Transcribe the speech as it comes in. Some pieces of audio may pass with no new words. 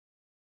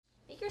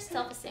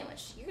yourself a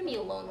sandwich. You're gonna be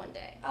alone one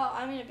day. Oh,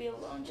 I'm gonna be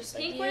alone just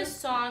like you. Pink wrote a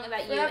song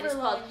about you, and it's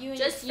called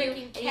Just You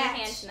and Your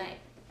Hand Tonight.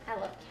 I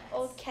love cats.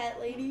 Old cat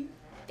lady.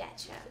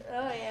 Gotcha.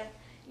 Oh yeah.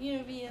 You're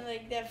gonna be in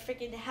like that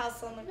freaking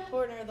house on the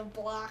corner of the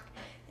block,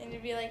 and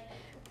you'd be like,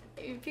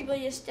 people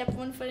just step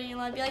one foot in your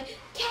lawn, be like,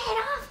 get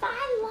off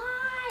my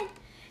lawn!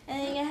 And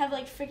then you're gonna have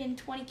like freaking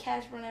 20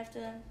 cats run after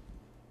them.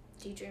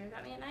 Do you dream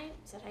about me at night?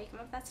 Is that how you come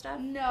up with that stuff?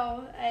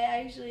 No,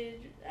 I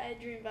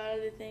dream about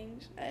other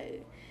things.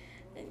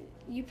 And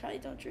you probably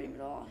don't dream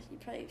at all. You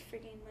probably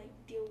freaking like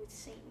deal with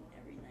Satan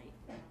every night.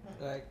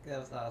 Like, that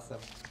was awesome.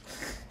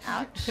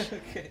 Ouch.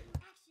 Okay.